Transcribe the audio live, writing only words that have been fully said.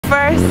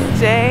First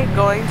day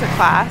going to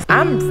class.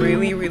 I'm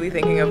really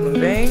thinking of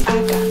moving. I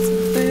got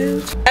some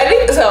food. I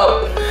think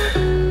so.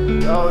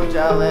 So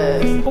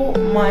jealous. Oh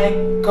my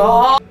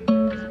god.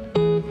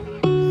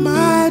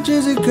 My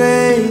dreams are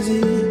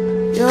crazy.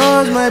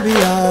 Yours might be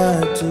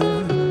hard too.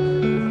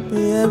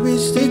 Yeah, we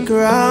stick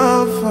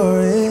around for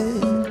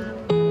it.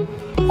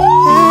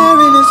 Here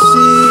in the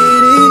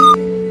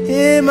city,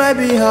 it might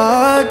be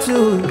hard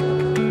too,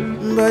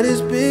 but it's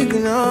big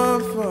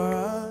enough for us.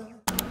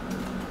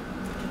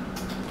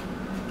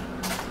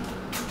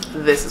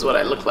 This is what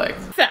I look like.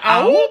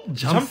 Ow!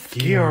 Jump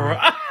scare.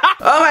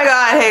 Oh my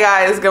god, hey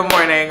guys, good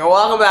morning.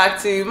 Welcome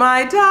back to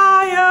my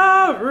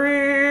diary.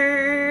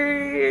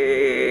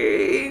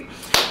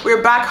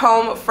 We're back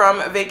home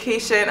from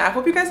vacation. I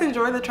hope you guys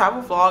enjoyed the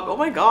travel vlog. Oh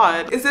my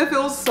god. It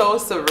feels so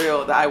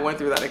surreal that I went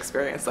through that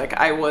experience. Like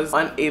I was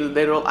on a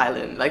literal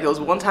island. Like there was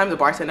one time the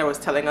bartender was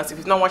telling us, if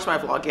you've not watched my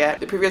vlog yet,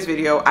 the previous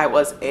video, I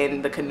was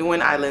in the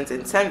Canoeing Islands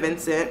in St.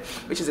 Vincent,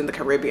 which is in the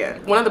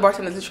Caribbean. One of the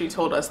bartenders literally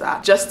told us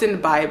that Justin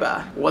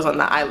Bieber was on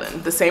the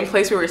island. The same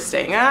place we were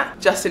staying at,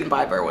 Justin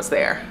Bieber was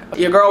there.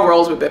 Your girl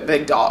rolls with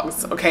big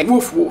dogs, okay?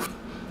 Woof woof.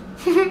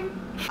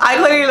 I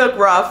clearly look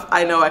rough.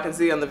 I know I can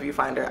see on the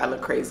viewfinder I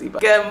look crazy, but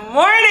good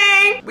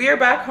morning. We are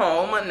back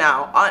home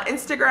now. On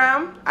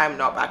Instagram, I'm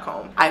not back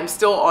home. I'm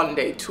still on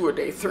day 2 or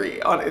day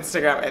 3 on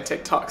Instagram and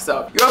TikTok.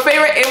 So your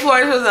favorite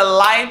influencers are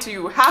lying to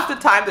you half the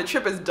time. The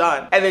trip is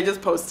done and they're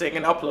just posting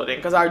and uploading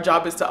because our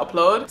job is to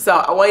upload. So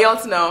I want y'all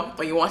to know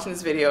when you're watching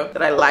this video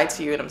that I lied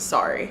to you and I'm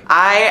sorry.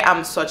 I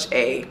am such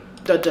a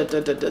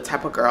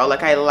type of girl.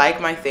 Like I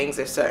like my things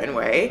a certain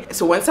way,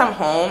 so once I'm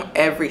home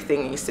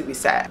everything needs to be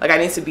set. Like I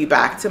need to be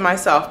back to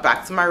myself,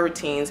 back to my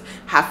routines,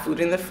 have food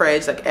in the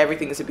fridge, like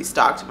everything needs to be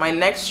stocked. My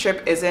next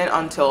trip isn't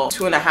until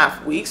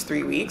 2.5 weeks,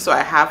 3 weeks, so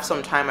I have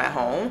some time at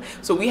home,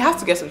 so we have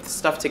to get some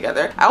stuff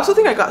together. I also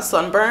think I got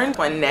sunburned,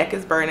 my neck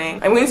is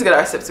burning, and we need to get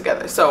our steps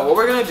together. So what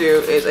we're gonna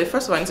do is,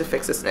 first of all I need to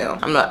fix this nail.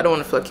 I don't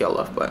want to flick y'all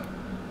off, but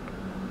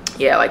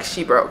yeah, like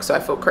she broke, so I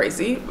feel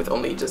crazy with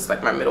only just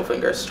like my middle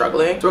finger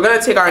struggling. So we're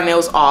gonna take our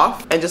nails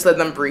off and just let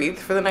them breathe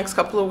for the next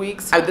couple of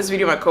weeks. This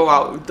video might go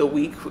out the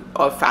week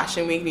of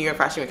Fashion Week. New York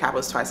Fashion Week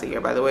happens twice a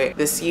year, by the way.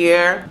 This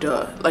year,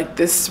 like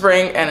this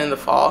spring and in the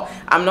fall.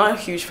 I'm not a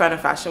huge fan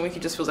of Fashion Week.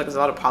 It just feels like there's a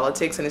lot of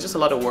politics and it's just a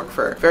lot of work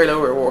for very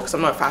little reward, because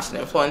I'm not a fashion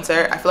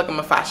influencer. I feel like I'm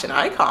a fashion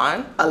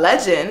icon, a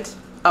legend,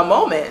 a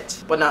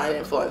moment, but not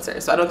an influencer.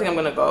 So I don't think I'm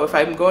gonna go. If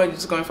I'm going,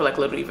 just going for like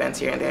little events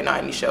here and there,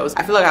 not any shows.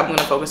 I feel like I'm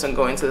gonna focus on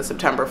going to the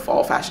September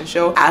fall fashion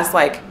show as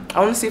like, I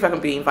want to see if I can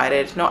be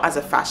invited, not as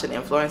a fashion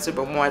influencer,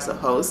 but more as a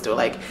host or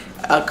like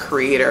a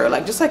creator,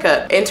 like just like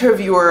a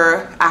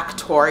interviewer,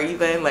 actor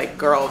even. Like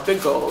girl,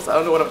 big goals. I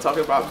don't know what I'm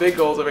talking about, big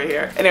goals over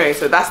here. Anyway,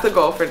 so that's the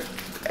goal for,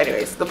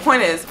 anyways, the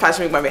point is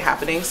Fashion Week might be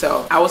happening,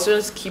 so I will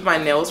just keep my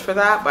nails for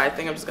that, but I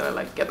think I'm just gonna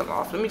like get them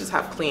off. Let me just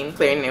have clear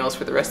nails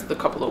for the rest of the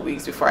couple of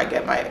weeks before I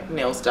get my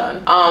nails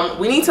done.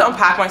 We need to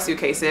unpack my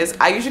suitcases.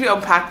 I usually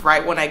unpack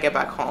right when I get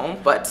back home,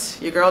 but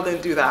your girl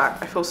didn't do that.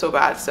 I feel so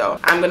bad, so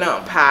I'm gonna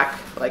unpack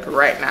like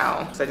right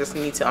now because I just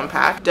need to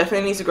unpack.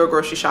 Definitely need to go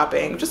grocery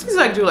shopping, just because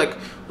I do like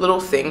little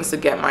things to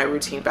get my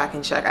routine back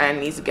in check, and I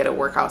need to get a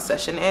workout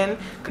session in.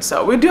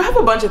 So we do have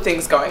a bunch of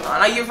things going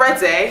on. Are you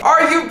ready?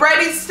 Are you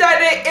ready,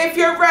 study? If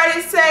you're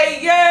ready,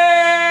 say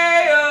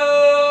yeah.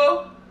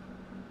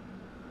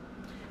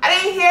 I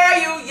didn't hear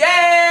you. Yeah.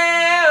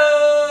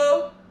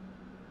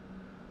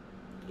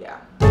 Yeah.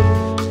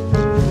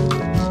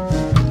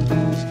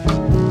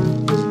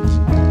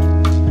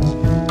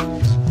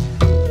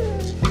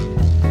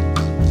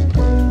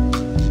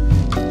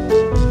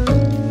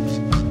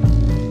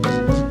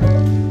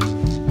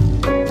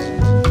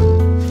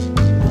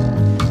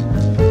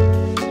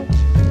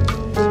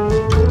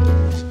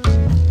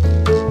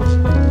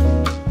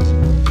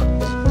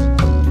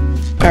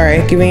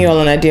 Alright, giving you all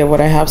an idea of what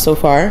I have so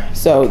far.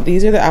 So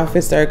these are the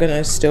outfits that are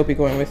gonna still be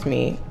going with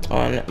me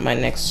on my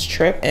next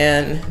trip,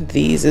 and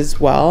these as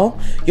well.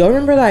 Y'all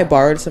remember that I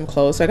borrowed some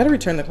clothes, so I gotta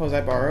return the clothes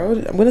I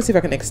borrowed. I'm gonna see if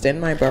I can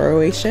extend my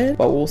borrowation,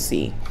 but we'll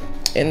see.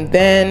 And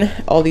then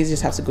all these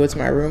just have to go to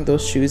my room.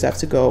 Those shoes have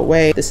to go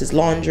away. This is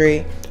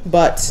laundry,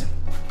 but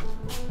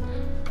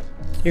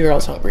your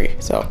girl's hungry,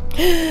 so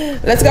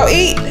let's go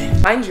eat.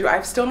 Mind you,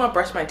 I've still not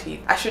brushed my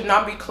teeth. I should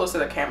not be close to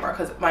the camera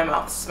because my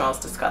mouth smells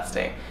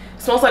disgusting.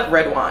 It smells like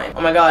red wine.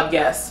 Oh my god,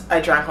 yes,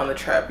 I drank on the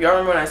trip. Y'all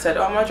remember when I said,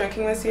 oh, I'm not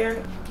drinking this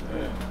year?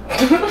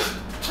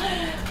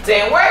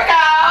 Didn't work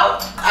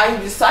out. I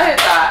decided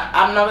that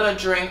I'm not gonna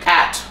drink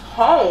at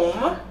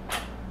home,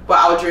 but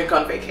I'll drink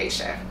on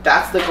vacation.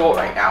 That's the goal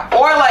right now.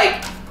 Or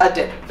like a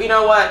dip. You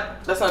know what?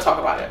 Let's not talk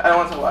about it. I don't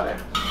want to talk about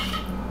it.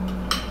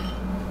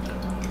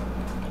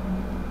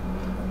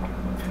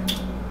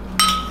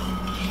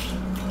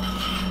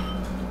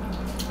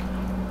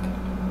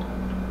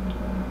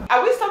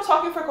 Are we stopped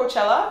talking for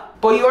Coachella?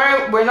 But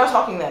we're not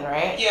talking then,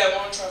 right? Yeah, we're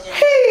not talking.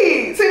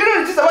 Hey! So you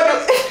don't just I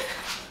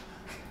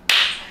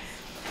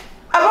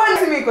want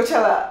to meet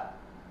Coachella.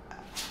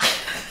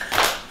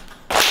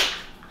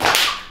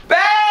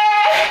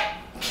 Babe!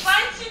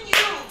 Fighting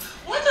you.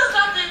 What does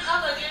that thing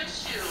have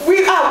against you? We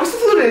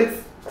still do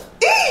this.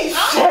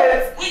 Eesh!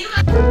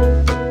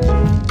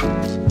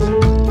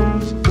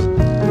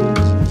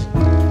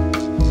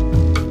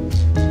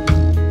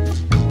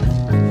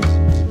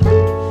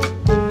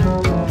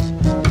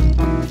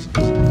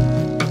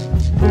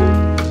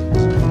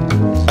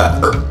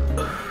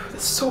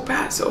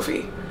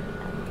 Sofi.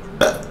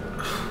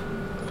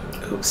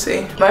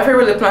 Oopsie. My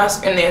favorite lip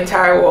mask in the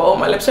entire world.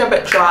 My lips are a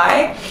bit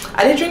dry.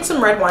 I did drink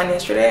some red wine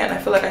yesterday and I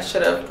feel like I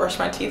should have brushed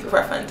my teeth before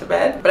I went to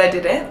bed, but I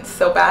didn't. It's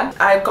so bad.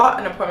 I got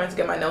an appointment to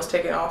get my nails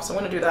taken off, so I'm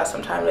gonna do that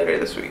sometime later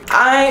this week.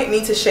 I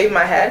need to shave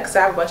my head because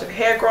I have a bunch of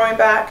hair growing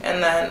back,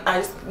 and then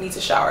I just need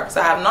to shower because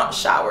I have not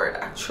showered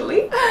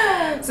actually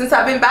since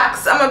I've been back,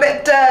 so I'm a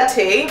bit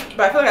dirty,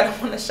 but I feel like I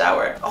don't want to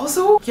shower.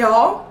 Also,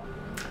 y'all,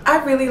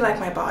 I really like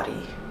my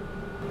body.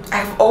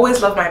 I've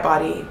always loved my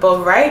body,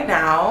 but right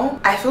now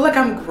I feel like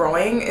I'm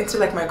growing into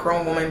like my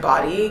grown woman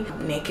body,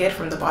 naked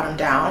from the bottom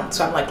down.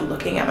 So I'm like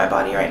looking at my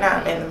body right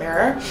now in the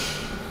mirror,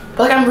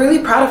 but like I'm really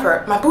proud of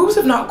her. My boobs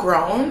have not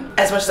grown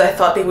as much as I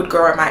thought they would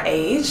grow at my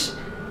age,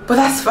 but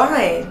that's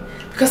fine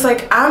because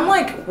like I'm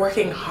like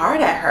working hard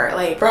at her.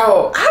 Like,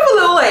 bro, I have a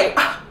little like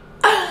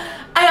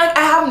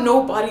I have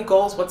no body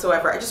goals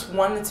whatsoever. I just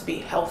wanted to be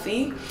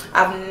healthy.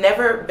 I've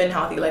never been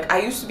healthy. Like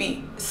I used to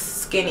be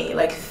skinny,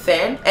 like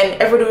thin, and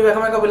everybody would be like,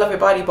 oh my god, we love your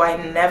body, but I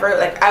never,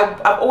 like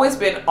I've always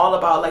been all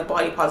about like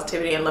body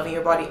positivity and loving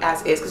your body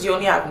as is, because you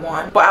only have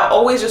one. But I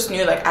always just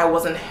knew like I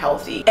wasn't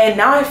healthy, and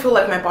now I feel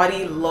like my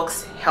body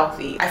looks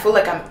healthy. I feel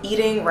like I'm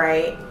eating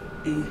right.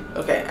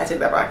 Okay, I take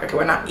that back. Okay,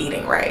 we're not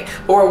eating right,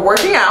 but we're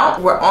working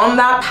out. We're on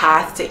that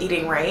path to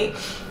eating right.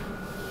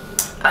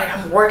 Like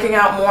I'm working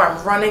out more.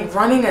 I'm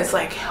running has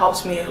like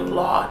helped me a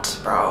lot,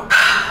 bro.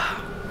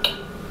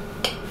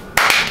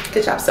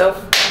 Good job,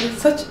 Soph.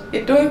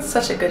 You're doing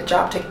such a good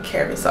job taking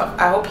care of yourself.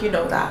 I hope you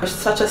know that. You're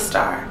such a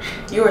star.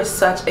 You are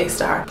such a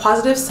star.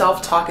 Positive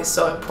self-talk is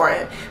so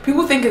important.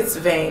 People think it's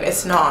vain.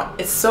 It's not.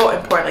 It's so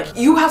important. Like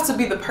you have to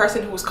be the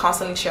person who's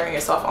constantly cheering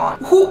yourself on.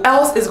 Who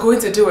else is going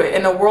to do it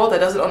in a world that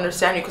doesn't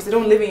understand you because they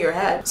don't live in your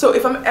head? So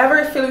if I'm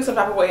ever feeling some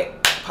type of way,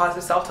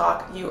 positive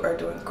self-talk, you are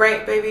doing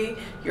great, baby.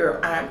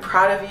 I'm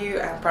proud of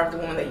you. I'm proud of the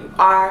woman that you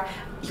are.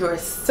 You're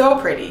so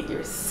pretty.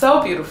 You're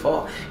so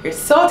beautiful. You're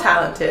so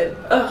talented.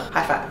 Ugh,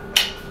 high five.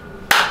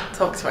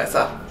 Talk to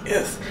myself.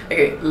 Yes.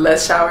 Okay,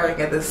 let's shower and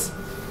get this,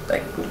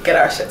 like, get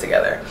our shit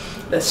together.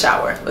 Let's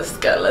shower. Let's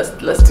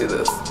do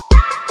this.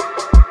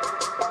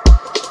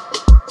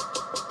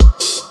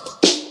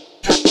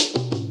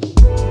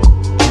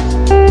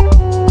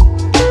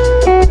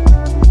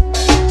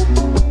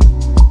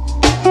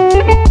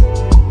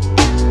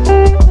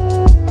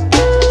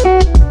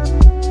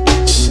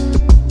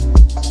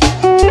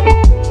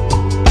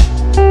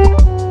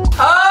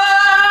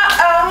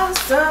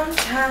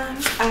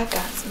 Sometimes I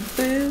got some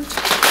food.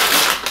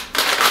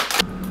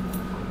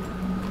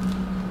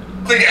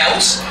 Something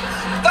else?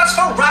 That's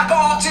for rap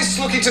artists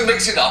looking to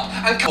mix it up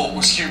and what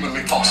was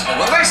humanly possible.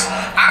 But this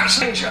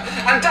actually,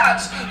 and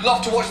dads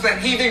love to watch the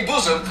heaving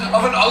bosom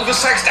of an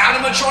oversexed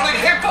animatronic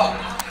hippo.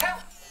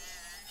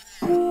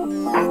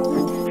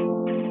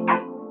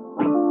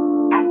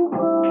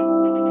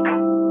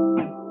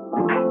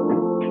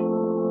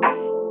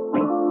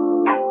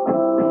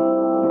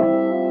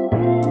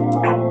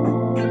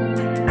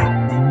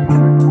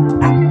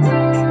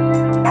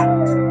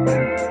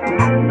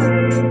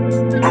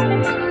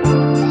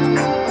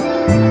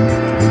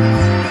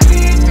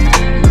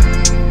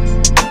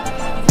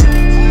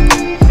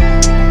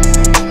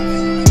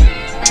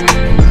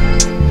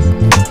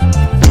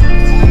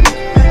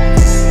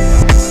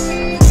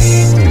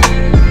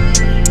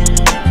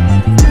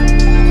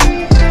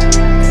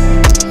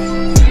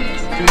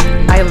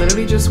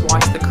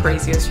 Watched the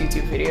craziest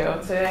YouTube video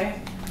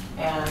today,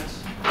 and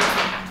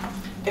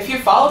if you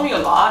follow me a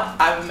lot,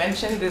 I've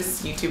mentioned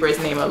this YouTuber's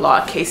name a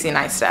lot, Casey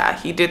Neistat.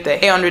 He did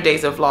the 800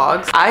 days of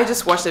vlogs. I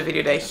just watched a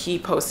video that he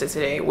posted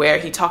today where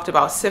he talked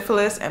about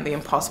syphilis and the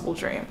impossible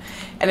dream.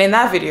 And in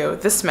that video,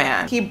 this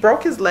man, he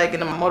broke his leg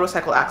in a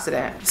motorcycle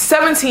accident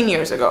 17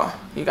 years ago,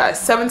 you guys,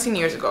 17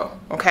 years ago,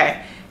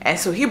 okay? And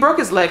so he broke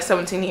his leg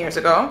 17 years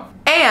ago,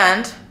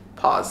 and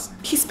pause.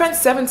 He spent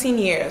 17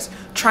 years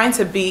trying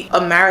to beat a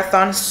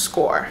marathon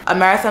score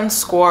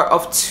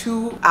of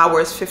 2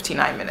 hours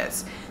 59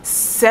 minutes.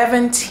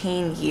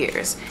 17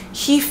 years.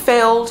 He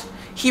failed.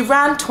 He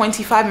ran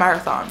 25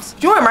 marathons.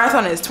 You know what a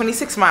marathon is?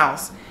 26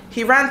 miles.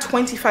 He ran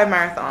 25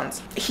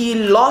 marathons. He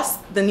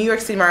lost the New York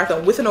City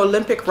Marathon with an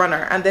Olympic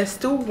runner and then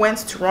still went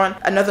to run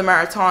another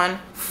marathon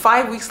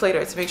 5 weeks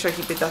later to make sure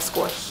he beat that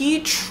score. He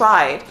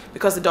tried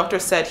because the doctor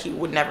said he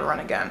would never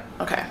run again.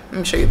 Okay, let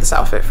me show you this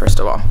outfit first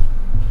of all.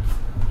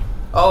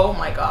 Oh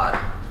my god,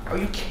 are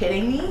you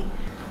kidding me?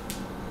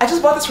 I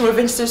just bought this from a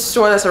vintage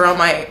store that's around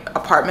my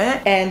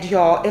apartment, and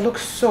y'all, it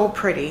looks so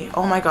pretty.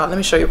 Oh my god, let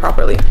me show you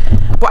properly.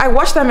 But I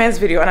watched that man's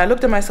video and I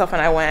looked at myself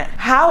and I went,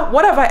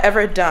 what have I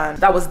ever done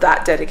that was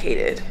that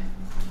dedicated?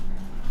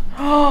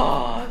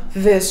 Oh,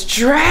 this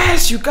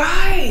dress, you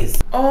guys.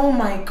 Oh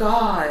my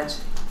god.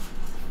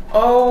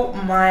 Oh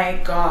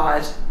my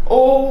god.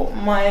 Oh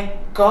my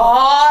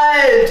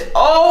god.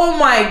 Oh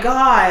my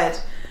god.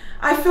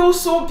 I feel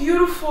so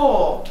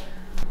beautiful.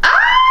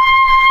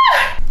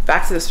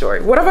 Back to the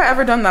story. What have I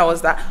ever done that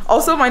was that?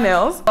 Also my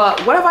nails.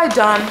 But what have I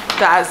done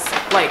that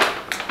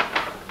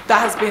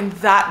has been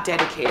that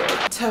dedicated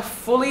to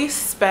fully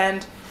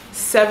spend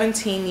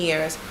 17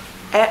 years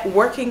at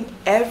working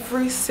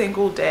every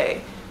single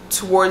day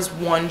towards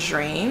one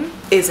dream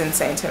is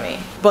insane to me.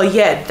 But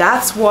yeah,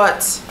 that's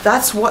what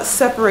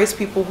separates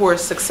people who are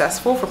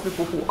successful from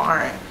people who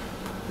aren't.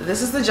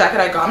 This is the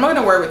jacket I got. I'm not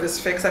gonna wear it with this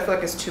fit because I feel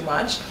like it's too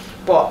much,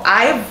 but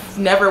I've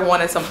never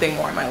wanted something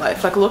more in my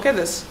life. Like, look at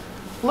this.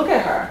 Look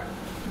at her.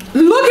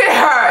 Look at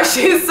her.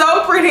 She's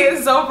so pretty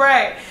and so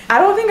bright. I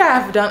don't think I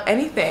have done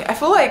anything. I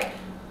feel like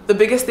the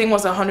biggest thing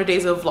was 100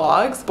 days of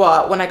vlogs,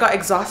 but when I got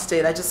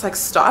exhausted, I just like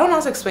stopped. I don't know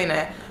how to explain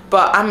it,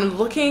 but I'm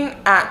looking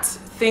at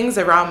things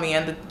around me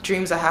and the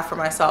dreams I have for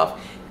myself,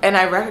 and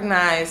I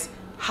recognize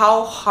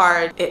how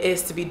hard it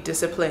is to be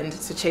disciplined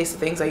to chase the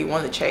things that you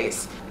want to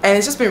chase. And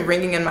it's just been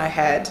ringing in my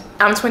head.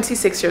 I'm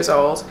 26 years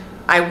old.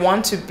 I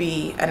want to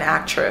be an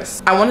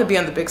actress. I want to be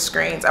on the big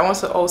screens. I want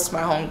to host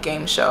my own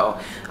game show.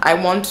 I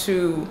want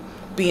to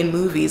be in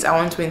movies. I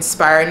want to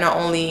inspire not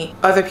only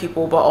other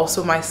people but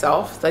also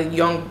myself, the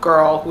young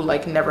girl who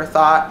like never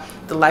thought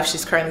the life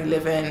she's currently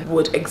living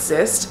would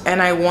exist.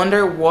 And I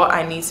wonder what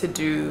I need to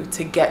do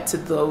to get to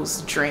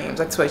those dreams,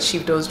 like to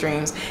achieve those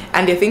dreams.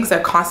 And the things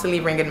that constantly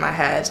ring in my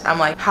head, I'm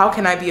like, how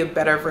can I be a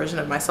better version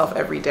of myself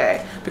every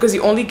day? Because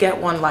you only get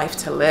one life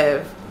to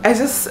live. I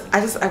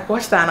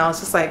watched that and I was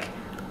just like,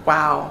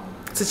 wow,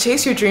 to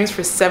chase your dreams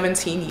for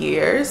 17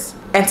 years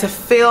and to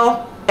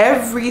fail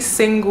every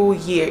single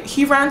year.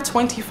 He ran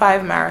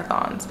 25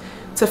 marathons.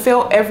 To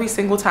fail every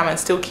single time and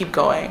still keep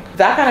going.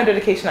 That kind of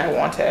dedication I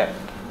wanted.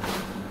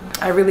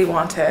 I really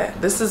want it.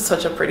 This is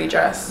such a pretty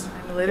dress.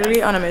 I'm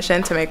literally on a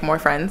mission to make more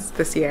friends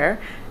this year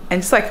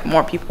and just like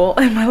more people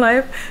in my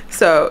life.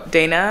 So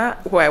Dana,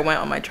 who I went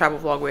on my travel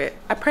vlog with,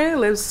 apparently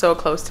lives so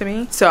close to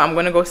me. So I'm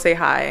gonna go say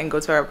hi and go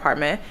to her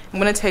apartment. I'm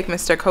gonna take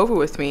Mr. Kovu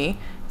with me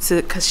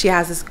because she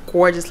has this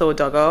gorgeous little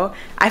doggo.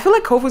 I feel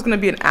like Kovu's gonna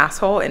be an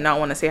asshole and not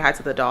want to say hi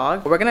to the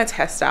dog. We're gonna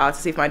test out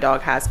to see if my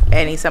dog has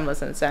any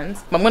semblance of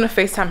sense. But I'm gonna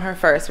FaceTime her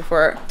first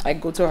before I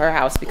go to her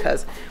house,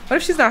 because what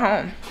if she's not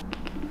home?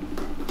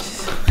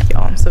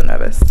 Y'all, I'm so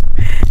nervous.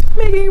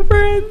 Making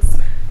friends.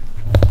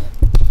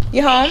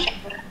 You home?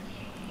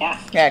 Yeah.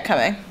 Yeah,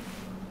 coming.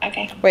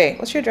 Okay. Wait,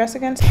 what's your address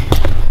again?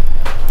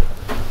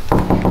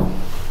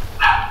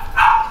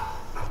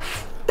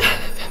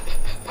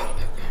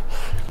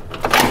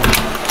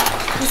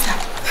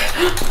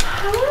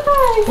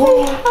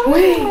 Oh,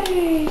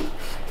 wait.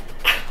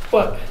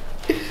 What?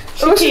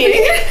 Chicky.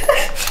 Wait.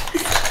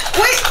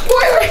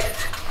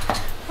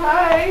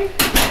 Hi.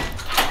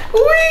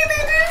 Wait,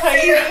 did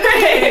you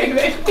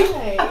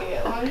see?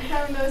 Hi. Long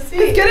time no see.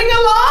 It's getting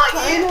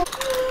along.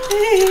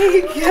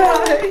 Hey,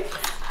 guys.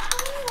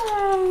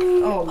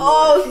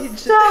 Oh,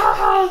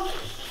 stop.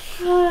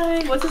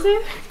 Hi. What's his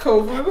name?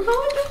 Kovu.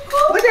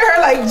 Look at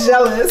her like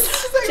jealous.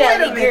 She's like,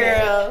 Jelly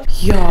girl.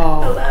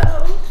 Y'all.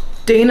 Hello.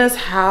 Dana's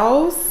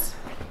house.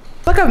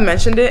 Like I've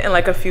mentioned it in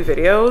like a few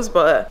videos,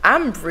 but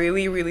I'm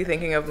really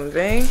thinking of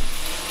moving,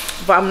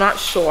 but I'm not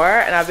sure.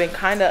 And I've been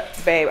kind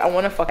of, babe, I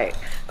want to fuck it.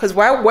 Because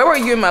where were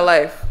you in my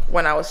life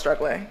when I was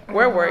struggling?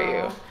 Where were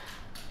you?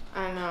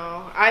 I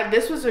know.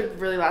 This was a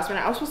really last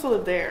minute. I was supposed to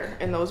live there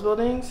in those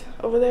buildings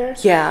over there.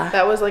 Yeah.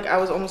 That was like, I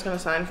was almost gonna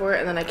sign for it,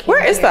 and then I came.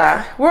 Where is here.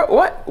 that?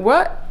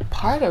 What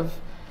part of?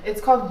 It's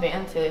called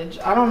Vantage.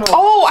 I don't know.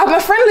 Oh, my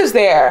friend lives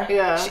there.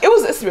 Yeah.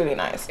 It's really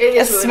nice.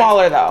 It's really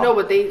smaller nice. though. No,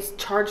 but they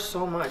charge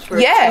so much for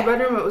yeah. a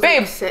 2-bedroom. It was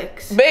babe, like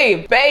 6.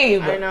 Babe.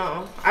 I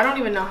know. I don't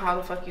even know how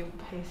the fuck you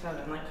pay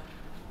 7. Like,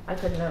 I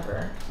could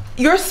never.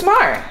 You're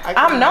smart.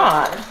 I'm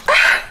not.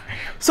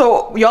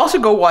 So y'all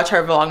should go watch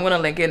her vlog. I'm gonna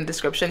link it in the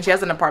description. She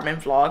has an apartment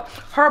vlog.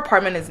 Her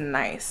apartment is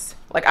nice.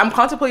 Like, I'm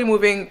contemplating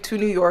moving to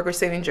New York or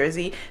staying in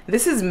Jersey.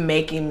 This is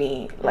making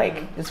me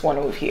like just want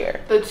to move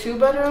here. The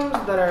 2-bedrooms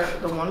that are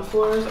the 1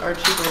 floors are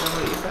cheaper than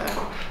what you said.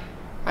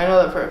 I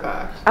know that for a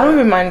fact. I don't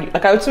even mind.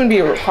 Like, I would just want to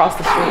be across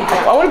the street.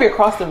 I want to be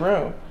across the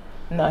room.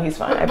 No, he's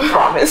fine. I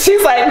promise.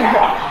 She's like,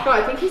 no,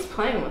 I think he's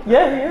playing with her.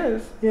 Yeah, he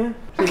is. Yeah.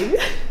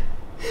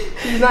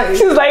 He's not.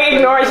 She's like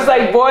ignoring. She's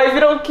like, boy, if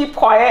you don't keep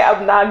quiet,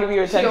 I'm not giving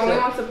you attention. She only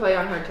wants to play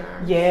on her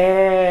terms.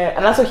 Yeah,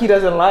 and that's what he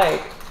doesn't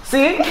like.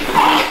 See?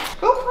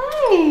 Go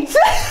play.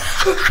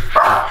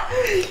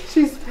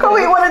 She's. Go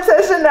eat one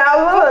attention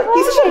now. Look,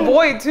 he's such a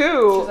boy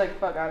too. She's like,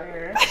 fuck out of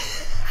here.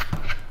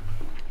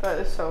 That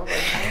is so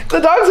funny. The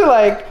dogs are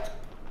like.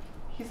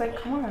 He's like,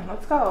 come on,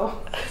 let's go.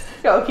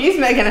 Yo, he's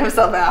making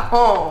himself at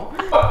home.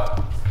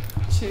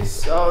 She's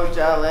so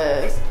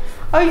jealous.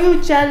 Are you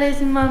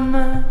jealous,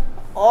 mama?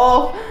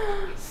 Oh,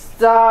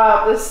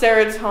 stop. The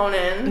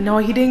serotonin. No,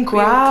 he didn't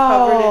Being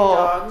covered in growl.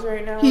 dogs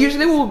right now. He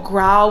usually will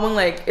growl when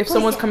like if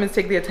someone's coming to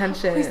take the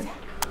attention.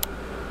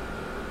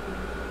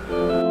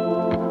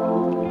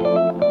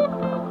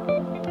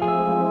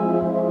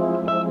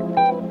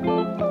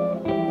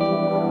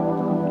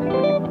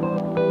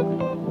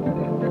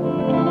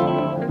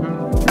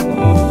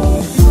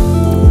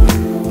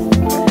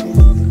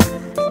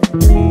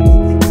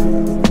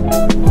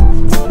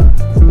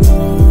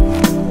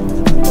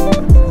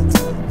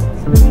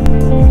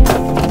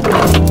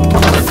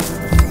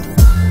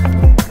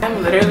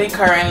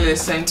 currently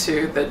listening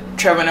to the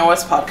Trevor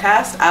Noah's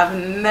podcast. I've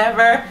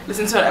never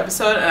listened to an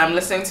episode, and I'm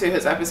listening to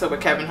his episode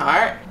with Kevin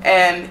Hart.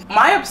 And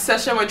my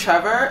obsession with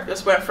Trevor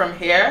just went from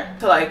here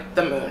to like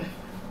the moon.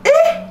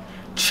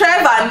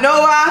 Trevor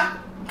Noah,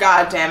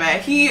 god damn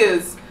it, he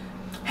is,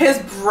 his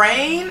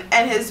brain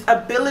and his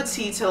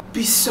ability to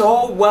be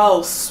so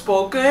well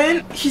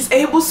spoken, he's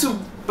able to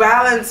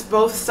balance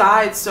both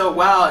sides so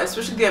well,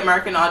 especially the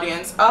American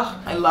audience. Oh,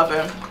 I love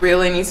him.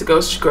 Really need to go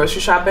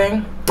grocery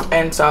shopping,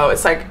 and so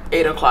it's like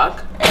 8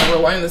 o'clock and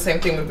we're wearing the same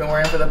thing we've been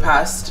wearing for the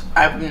past,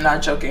 I'm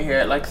not joking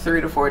here, like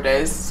 3 to 4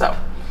 days. So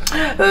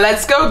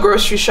let's go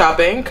grocery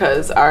shopping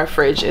because our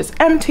fridge is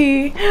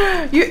empty.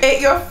 You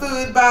ate your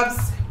food,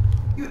 Bubs.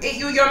 You ate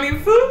your yummy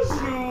food.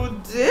 You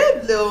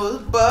did, little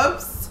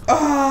Bubs.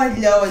 Oh,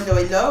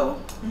 hello.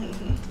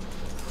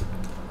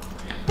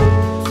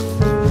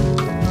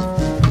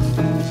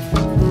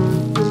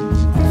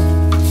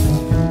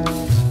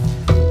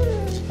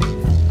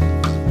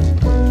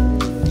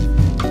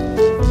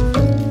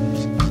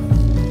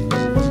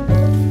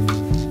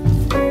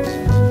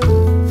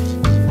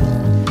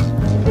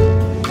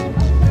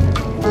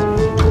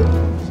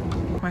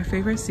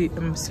 Favorite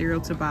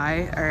cereal to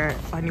buy are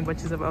Honey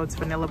Bunches of Oats,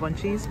 Vanilla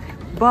Bunchies.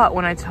 But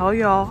when I tell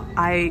y'all,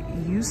 I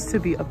used to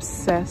be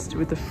obsessed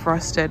with the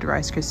Frosted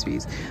Rice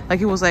Krispies.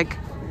 Like, it was like,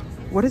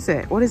 what is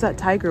it? What is that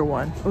Tiger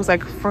one? It was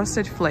like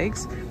Frosted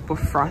Flakes, but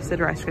Frosted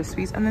Rice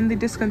Krispies, and then they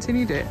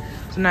discontinued it.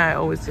 So now I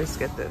always just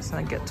get this, and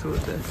I get 2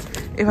 of this.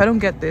 If I don't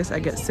get this, I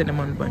get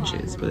Cinnamon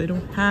Bunches, but they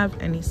don't have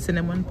any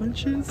Cinnamon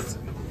Bunches.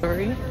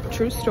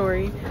 True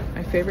story,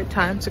 my favorite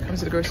time to come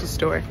to the grocery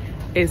store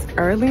is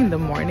early in the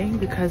morning,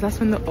 because that's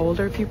when the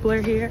older people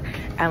are here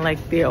and like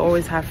they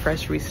always have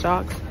fresh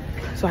restocks.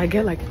 So I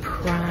get like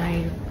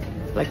prime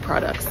like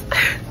products.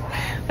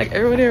 Like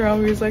everybody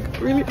around me is like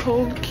really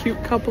old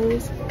cute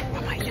couples.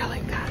 Why am I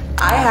yelling that?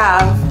 I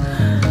have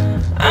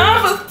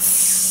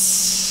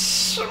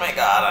oh my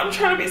god, I'm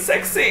trying to be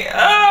sexy.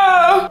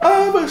 I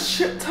have a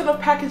shit ton of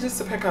packages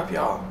to pick up,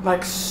 y'all.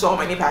 Like so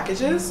many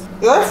packages.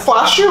 Did I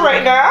flash you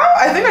right now?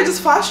 I think I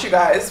just flashed you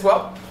guys.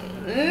 Well,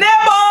 nipples!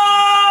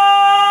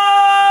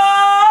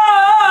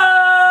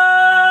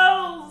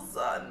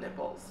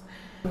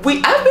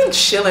 I've been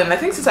chilling, I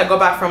think, since I got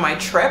back from my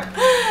trip.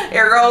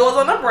 Your girl was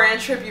on a brand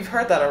trip. You've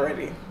heard that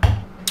already.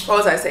 What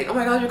was I saying? Oh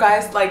my god, you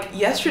guys, like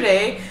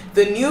yesterday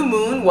the new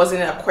moon was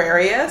in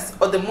Aquarius,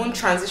 or the moon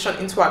transitioned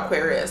into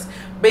Aquarius.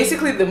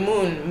 Basically the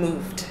moon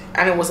moved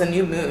and it was a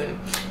new moon,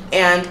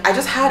 and I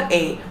just had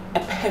a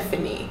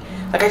epiphany.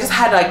 Like I just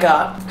had like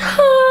a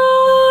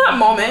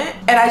moment,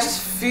 and I just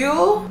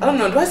feel, I don't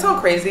know, do I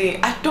sound crazy?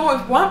 I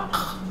don't want,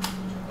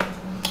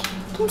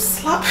 don't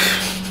slap.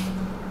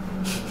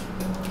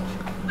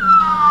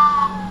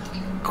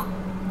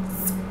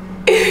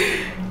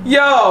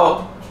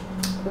 Yo,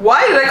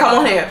 why did I come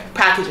on here?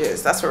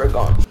 Packages, that's where we're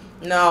going.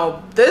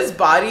 No, this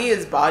body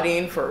is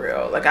bodying for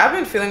real. Like I've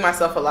been feeling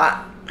myself a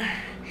lot.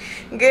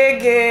 Gay,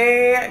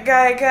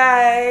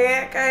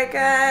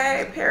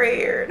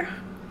 period.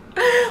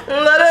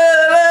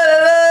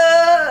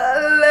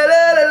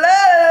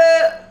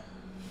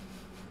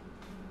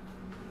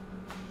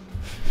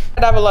 I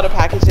have a lot of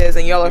packages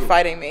and y'all are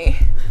fighting me.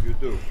 You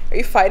do. Are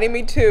you fighting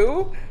me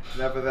too?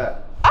 Never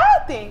that.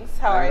 Thanks.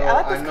 How are you? I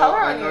like this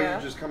color on you. I know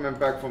you're just coming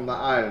back from the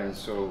island,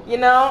 so. You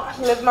know,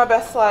 live my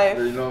best life.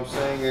 You know what I'm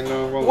saying? Ain't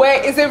no wrong.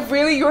 Wait, is it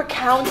really you're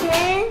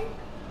counting?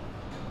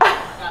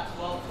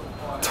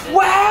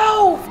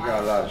 12! You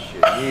got a lot of shit.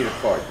 You need a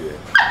card there.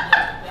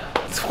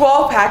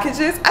 12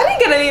 packages? I didn't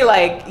get any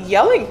like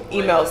yelling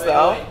emails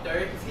though.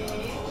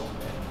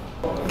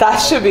 That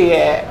should be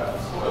it.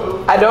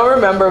 I don't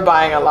remember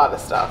buying a lot of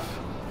stuff.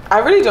 I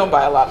really don't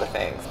buy a lot of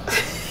things.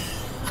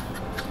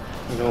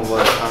 You know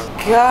what?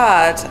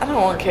 God, I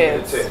don't want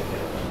kids.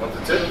 Want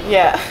the tip?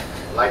 Yeah.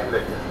 Light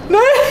liquor.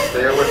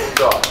 Stay away from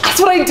dog. That's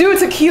what I do,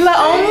 tequila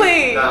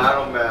only. Nah, I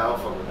don't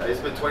fuck with that.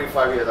 It's been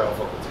 25 years I don't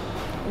fuck with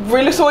tequila.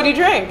 Really? So what do you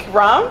drink?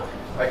 Rum?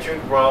 I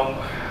drink rum.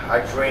 I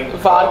drink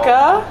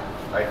vodka.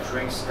 I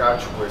drink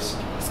Scotch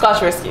whiskey.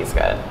 Scotch whiskey is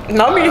good.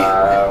 Not me.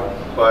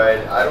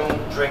 But I don't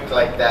drink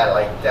like that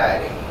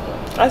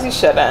anymore. As you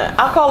shouldn't.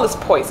 Alcohol is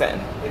poison.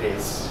 It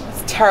is.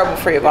 It's terrible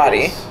for your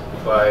body.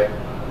 But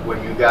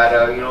when you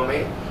gotta, you know what I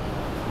mean?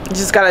 You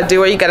just gotta do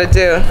what you gotta do.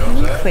 You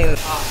know what I'm Clean.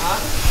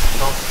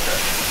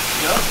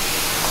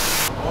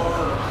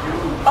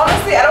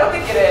 Honestly, I don't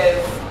think it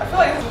is. I feel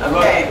like it's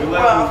okay.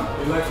 Well,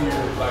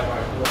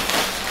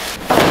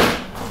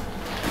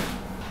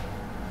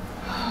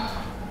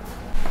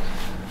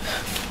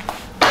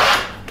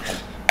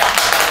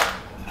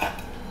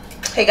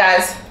 hey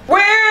guys,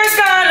 we're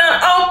gonna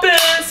open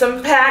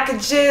some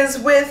packages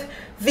with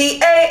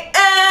VA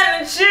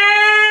energy.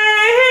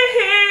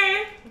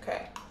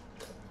 Okay.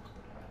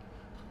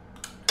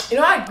 You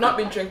know, I've not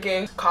been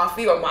drinking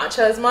coffee or matcha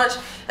as much.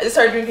 I just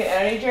started drinking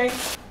energy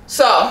drinks.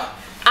 So I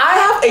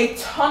have a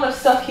ton of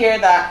stuff here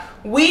that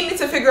we need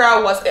to figure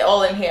out what's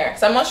all in here.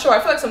 So I'm not sure. I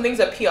feel like some things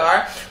are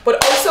PR,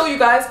 but also you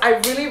guys, I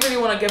really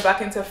want to get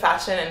back into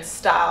fashion and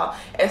style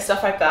and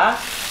stuff like that.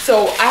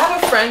 So I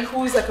have a friend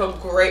who's like a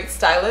great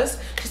stylist.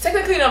 She's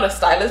technically not a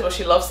stylist, but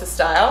she loves to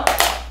style.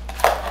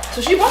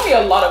 So she bought me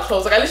a lot of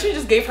clothes. Like I literally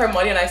just gave her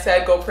money and I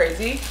said go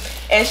crazy,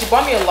 and she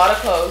bought me a lot of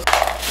clothes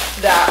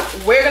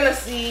that we're gonna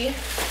see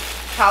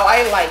how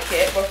I like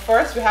it. But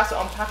first we have to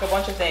unpack a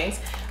bunch of things.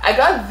 I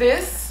got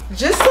this,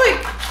 just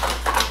like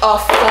a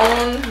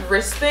phone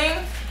wrist thing,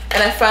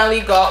 and I finally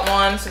got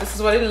one. So this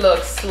is what it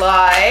looks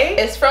like.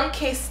 It's from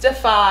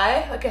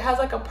Casetify. Like it has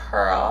like a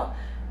pearl,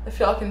 if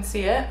y'all can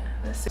see it.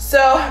 Let's see. So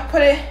I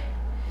put it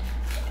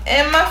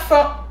in my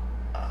phone.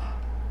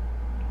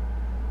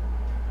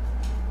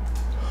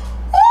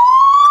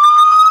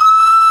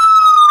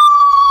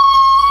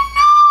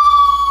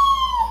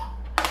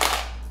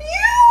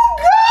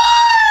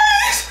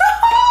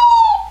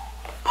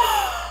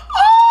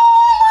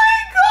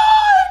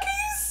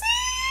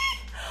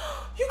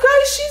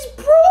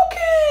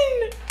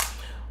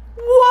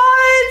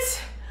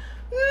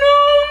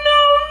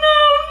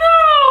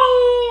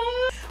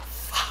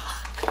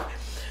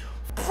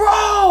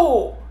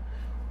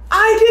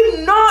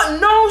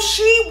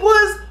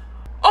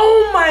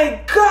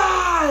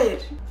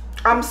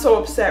 I'm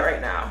so upset right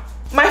now.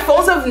 My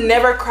phones have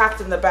never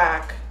cracked in the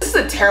back. This is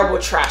a terrible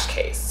trash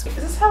case. Is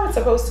this how it's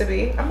supposed to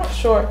be? I'm not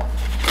sure.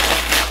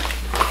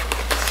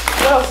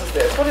 What else is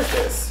this? What is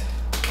this?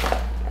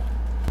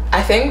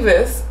 I think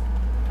this.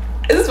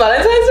 Is this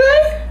Valentine's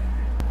Day?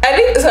 I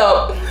think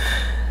so.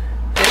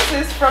 This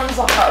is from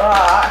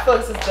Zahara. I feel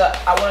like this is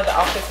one of the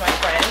outfits my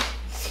friend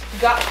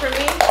got for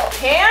me.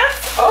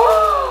 Pants?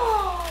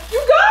 Oh, you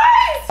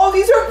guys! Oh,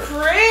 these are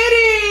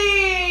pretty.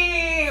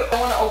 I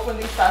want to open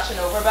these Fashion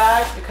Nova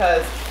bags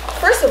because,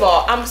 first of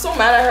all, I'm so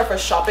mad at her for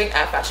shopping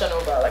at Fashion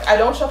Nova. Like, I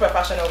don't shop at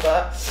Fashion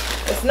Nova.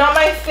 It's not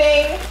my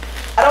thing.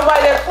 I don't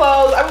buy their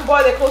clothes. I haven't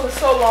bought their clothes for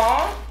so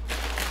long.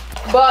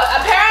 But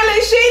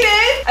apparently she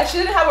did. And she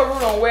didn't have a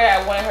rule on where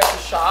I wanted her to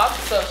shop.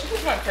 So she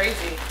just went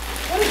crazy.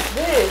 What is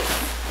this?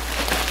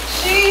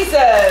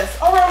 Jesus.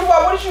 Oh,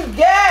 what did you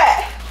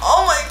get?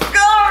 Oh my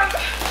God.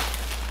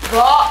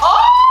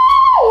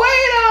 Oh,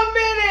 wait a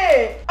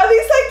minute. Are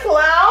these like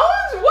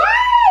clowns?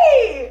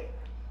 Wait.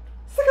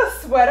 It's like a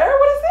sweater.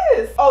 What is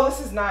this? Oh, this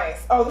is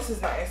nice. Oh, this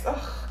is nice.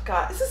 Oh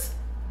God, this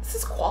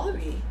is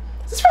quality.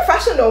 Is this from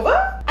Fashion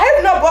Nova? I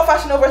have not bought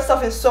Fashion Nova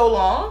stuff in so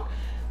long.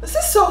 This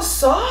is so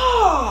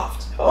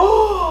soft.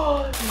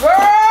 Oh,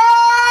 girl.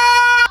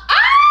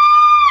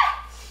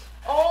 Ah!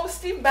 Oh,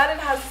 Steve Madden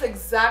has this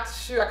exact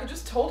shoe. I could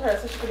just told her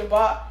so she could have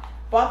bought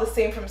the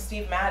same from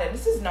Steve Madden.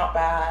 This is not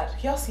bad.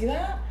 Y'all see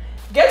that?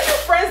 Get your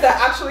friends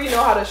that actually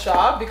know how to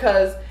shop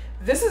because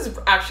this is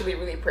actually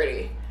really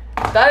pretty.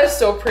 That is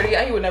so pretty.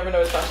 And you would never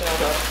know it's Fashion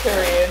Nova,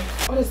 period.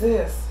 What is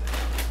this?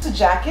 It's a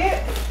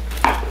jacket?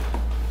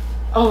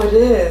 Oh, it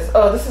is.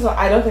 Oh, this is,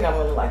 I don't think I'm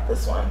gonna like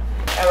this one.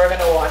 And we're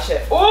gonna wash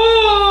it. Ooh!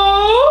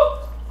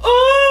 Ooh!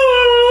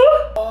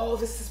 Oh,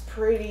 this is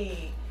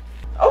pretty.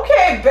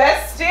 Okay,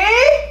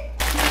 bestie.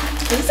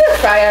 These are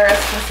fire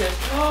expensive.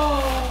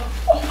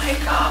 Oh my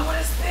God, what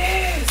is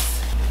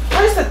this?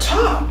 Where's the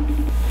top?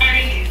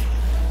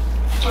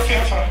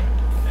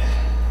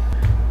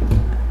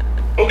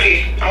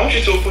 Okay, I want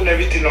you to open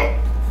everything up.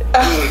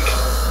 Good.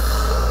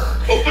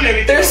 Open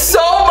everything There's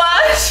up. so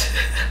much.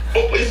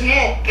 Open, it's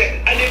more.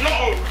 And they're not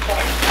all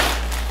fine.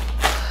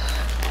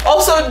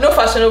 Also, no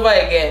Fashion Nova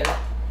again.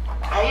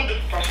 I won't do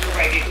Fashion Nova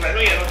again because I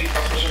know you're not doing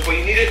fashion, but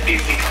you needed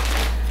basic.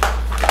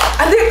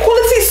 And the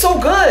quality is so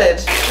good.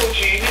 I told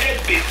you, you needed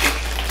basic.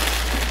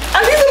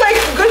 And these are like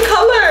good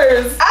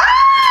colors. Ah!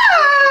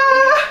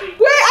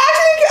 Wait,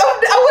 actually,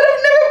 I would have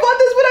never bought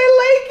this, but I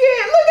like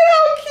it. Look at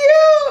how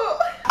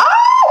cute.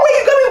 Oh, wait,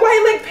 you got me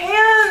white leg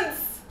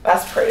pants.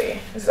 That's pretty.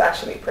 This is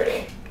actually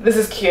pretty. This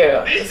is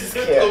cute. This is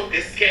cute.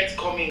 The skirt's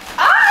coming.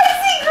 Ah, I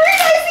see green.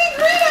 I see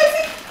green. I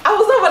see. I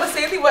was not about to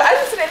say anything, but I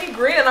didn't see any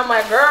green, and I'm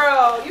like,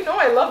 girl, you know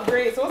I love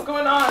green. So what's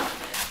going on?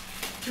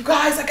 You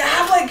guys, like, I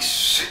have like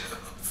shoes.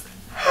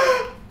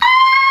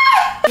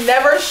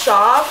 Never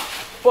shop,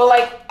 but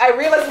like I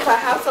realize if I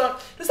have some,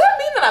 does that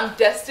mean that I'm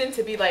destined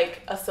to be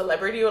like a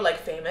celebrity or like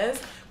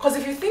famous? Because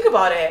if you think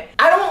about it,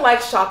 I don't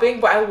like shopping,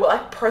 but I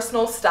like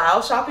personal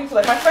style shopping. So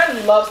like my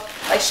friend loves,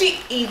 like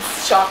she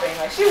eats shopping.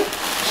 Like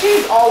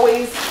she's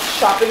always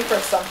shopping for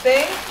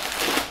something.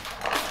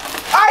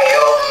 Are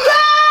you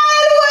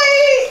mad?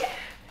 Wait.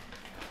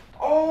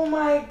 Oh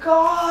my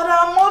God,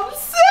 I'm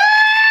obsessed.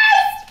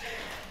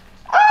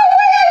 Oh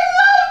wait, I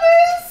love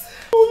this.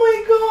 Oh my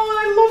God,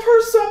 I love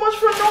her so much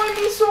for knowing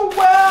me so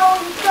well,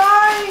 you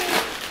guys.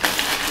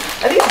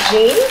 Are these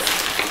jeans?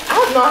 I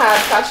have not had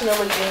Fashion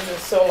Nova jeans in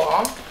so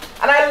long.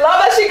 And I love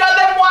that she got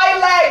them white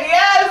leg.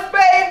 Yes,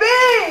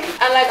 baby.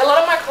 And like a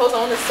lot of my clothes I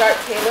want to start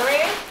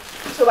tailoring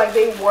so like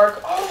they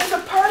work. Oh, there's a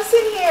purse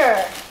in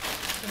here.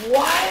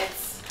 What?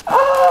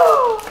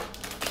 Oh.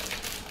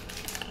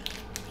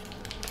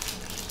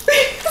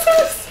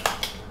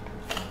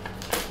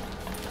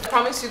 I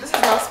promise you, this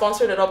is not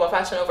sponsored at all by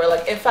Fashion Nova.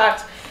 Like, in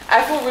fact,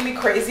 I feel really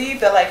crazy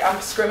that like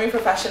I'm screaming for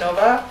Fashion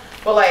Nova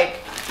But like,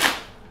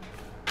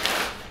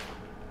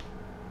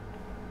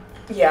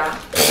 yeah.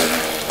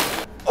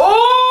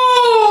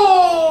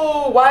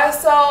 Oh,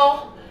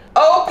 YSL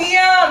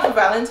Opium for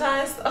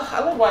Valentine's. Oh, I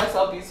love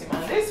YSL Beauty,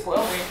 man. They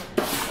spoil me.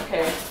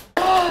 Okay.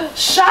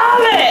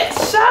 Charlotte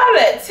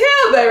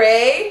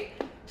Tilbury.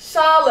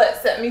 Charlotte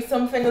sent me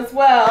something as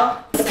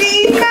well.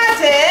 Steve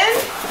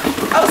Madden.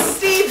 Oh,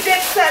 Steve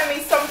did send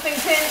me something,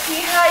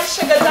 Tinty. Hi,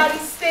 Sugar Daddy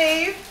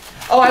Steve.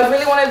 Oh, I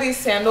really wanted these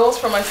sandals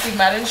for my Steve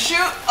Madden shoot.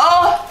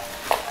 Oh,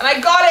 and I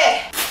got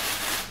it.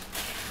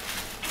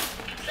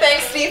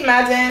 Thanks, Steve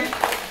Madden.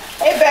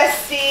 Hey,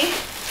 bestie.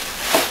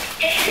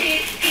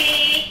 Hey,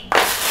 Steve.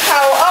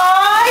 How?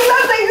 Oh, I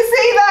love that you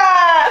say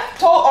that.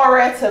 Told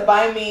Aura to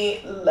buy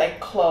me like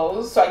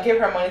clothes, so I gave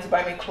her money to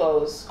buy me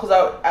clothes because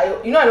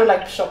I you know I don't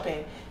like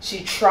shopping.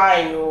 She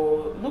tried.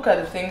 Oh, look at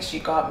the things she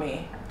got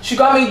me. She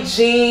got me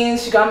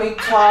jeans. She got me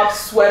tops,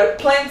 sweater,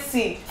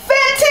 plenty.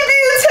 Fenty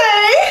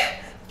Beauty.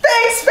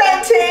 Thanks,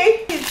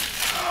 Fenty.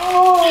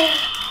 Oh,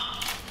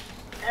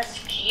 That's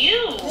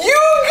cute. you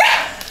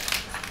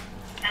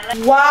got.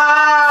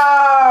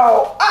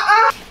 Wow.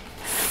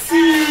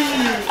 See.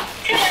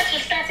 Tell her to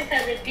start it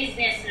as a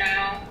business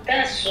now.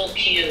 That's so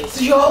cute.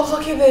 So y'all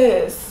look at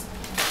this.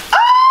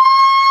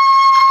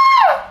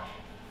 Ah!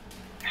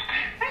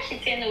 Why she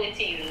tell me what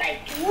you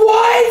like?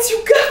 What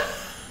you got?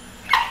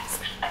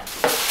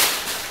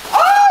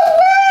 Oh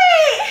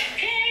wait!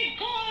 Thank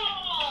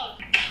God.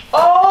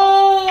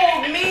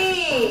 Oh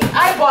me!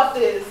 I bought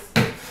this.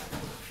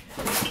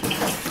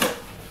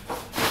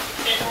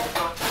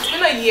 It's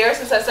been a year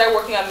since I started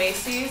working at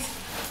Macy's,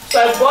 so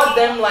I bought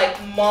them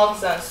like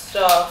mugs and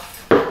stuff.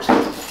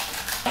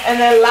 And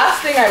then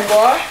last thing I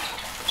bought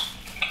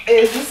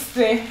is this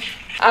thing.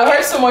 I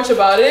heard so much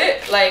about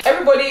it. Like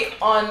everybody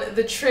on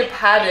the trip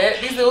had it.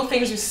 These little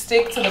things you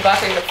stick to the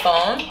back of your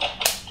phone.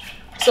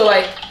 So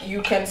like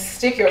you can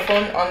stick your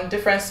phone on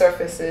different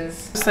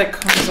surfaces. This like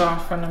comes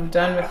off when I'm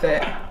done with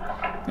it.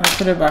 I'll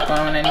put it back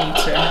on when I need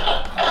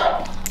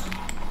to.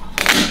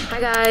 Hi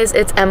guys,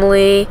 it's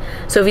Emily,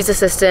 Sophie's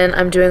assistant.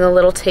 I'm doing a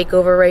little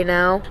takeover right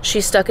now.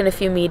 She's stuck in a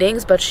few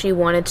meetings, but she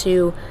wanted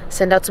to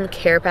send out some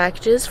care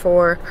packages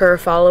for her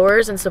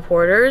followers and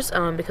supporters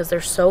because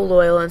they're so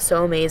loyal and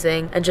so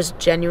amazing and just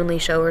genuinely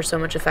show her so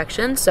much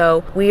affection.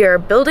 So we are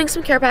building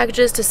some care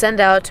packages to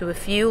send out to a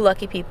few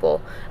lucky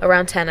people,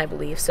 around 10 I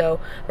believe. So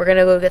we're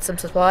gonna go get some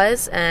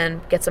supplies and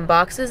get some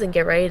boxes and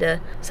get ready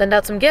to send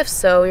out some gifts.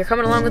 So you're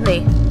coming along with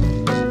me.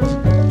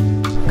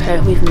 Okay,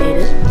 we've made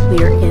it.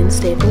 We are in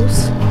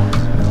Staples.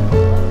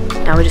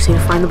 Now we just need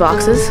to find the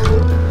boxes,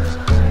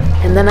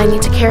 and then I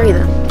need to carry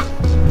them.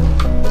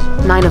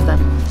 9 of them.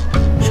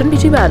 Shouldn't be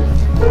too bad.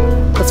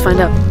 Let's find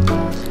out.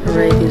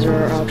 Alright, these are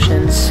our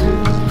options.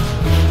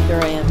 Here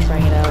I am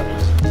trying it out.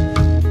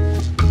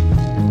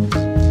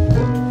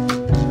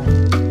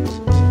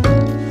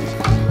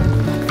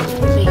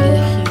 Making a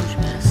huge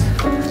mess.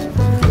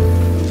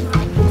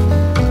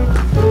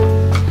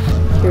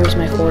 Here's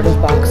my hoard of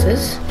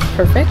boxes.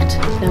 Perfect.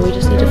 Now we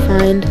just need to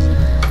find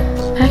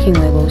packing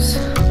labels.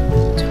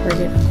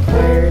 Target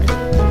required.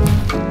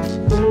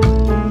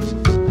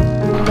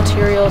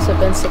 Materials have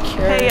been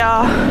secured. Hey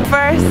y'all,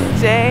 first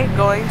day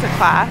going to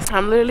class.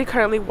 I'm literally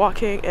currently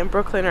walking in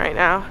Brooklyn right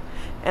now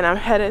and I'm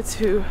headed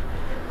to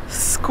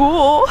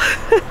school.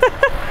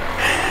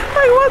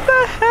 Like what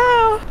the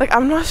hell? Like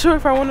I'm not sure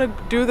if I want to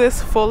do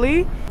this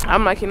fully.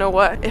 I'm like, you know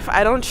what? If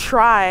I don't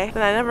try,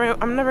 then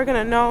I'm never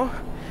gonna know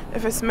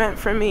if it's meant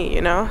for me,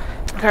 you know?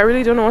 Like, I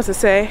really don't know what to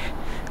say.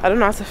 I don't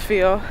know how to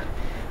feel.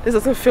 This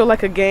doesn't feel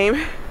like a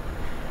game.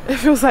 It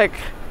feels like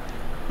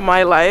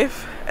my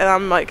life and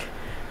I'm like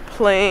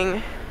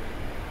playing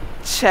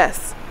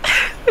chess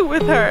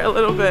with her a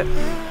little bit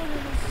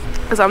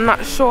because I'm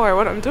not sure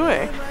what I'm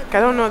doing. Like,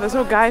 I don't know, there's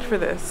no guide for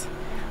this,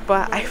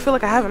 but I feel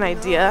like I have an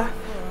idea.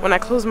 When I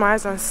close my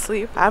eyes and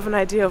sleep, I have an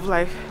idea of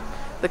like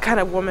the kind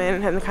of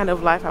woman and the kind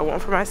of life I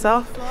want for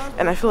myself,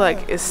 and I feel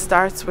like it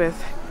starts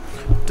with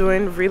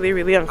doing really,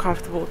 really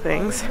uncomfortable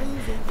things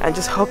and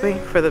just hoping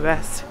for the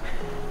best.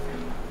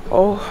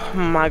 Oh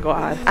my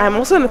god. I'm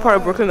also in a part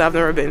of Brooklyn that I've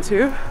never been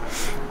to,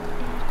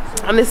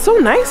 and it's so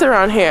nice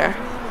around here.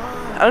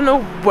 I don't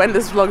know when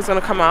this vlog is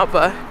gonna come out,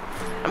 but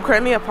I'm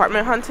currently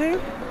apartment hunting,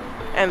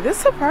 and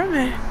this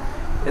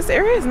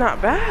area is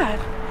not bad.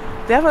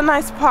 They have a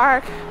nice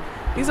park.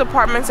 These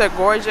apartments are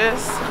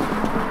gorgeous.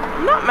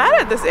 I'm not mad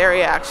at this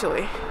area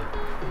actually.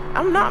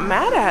 I'm not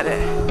mad at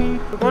it.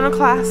 We're going to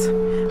class.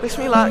 Wish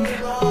me luck.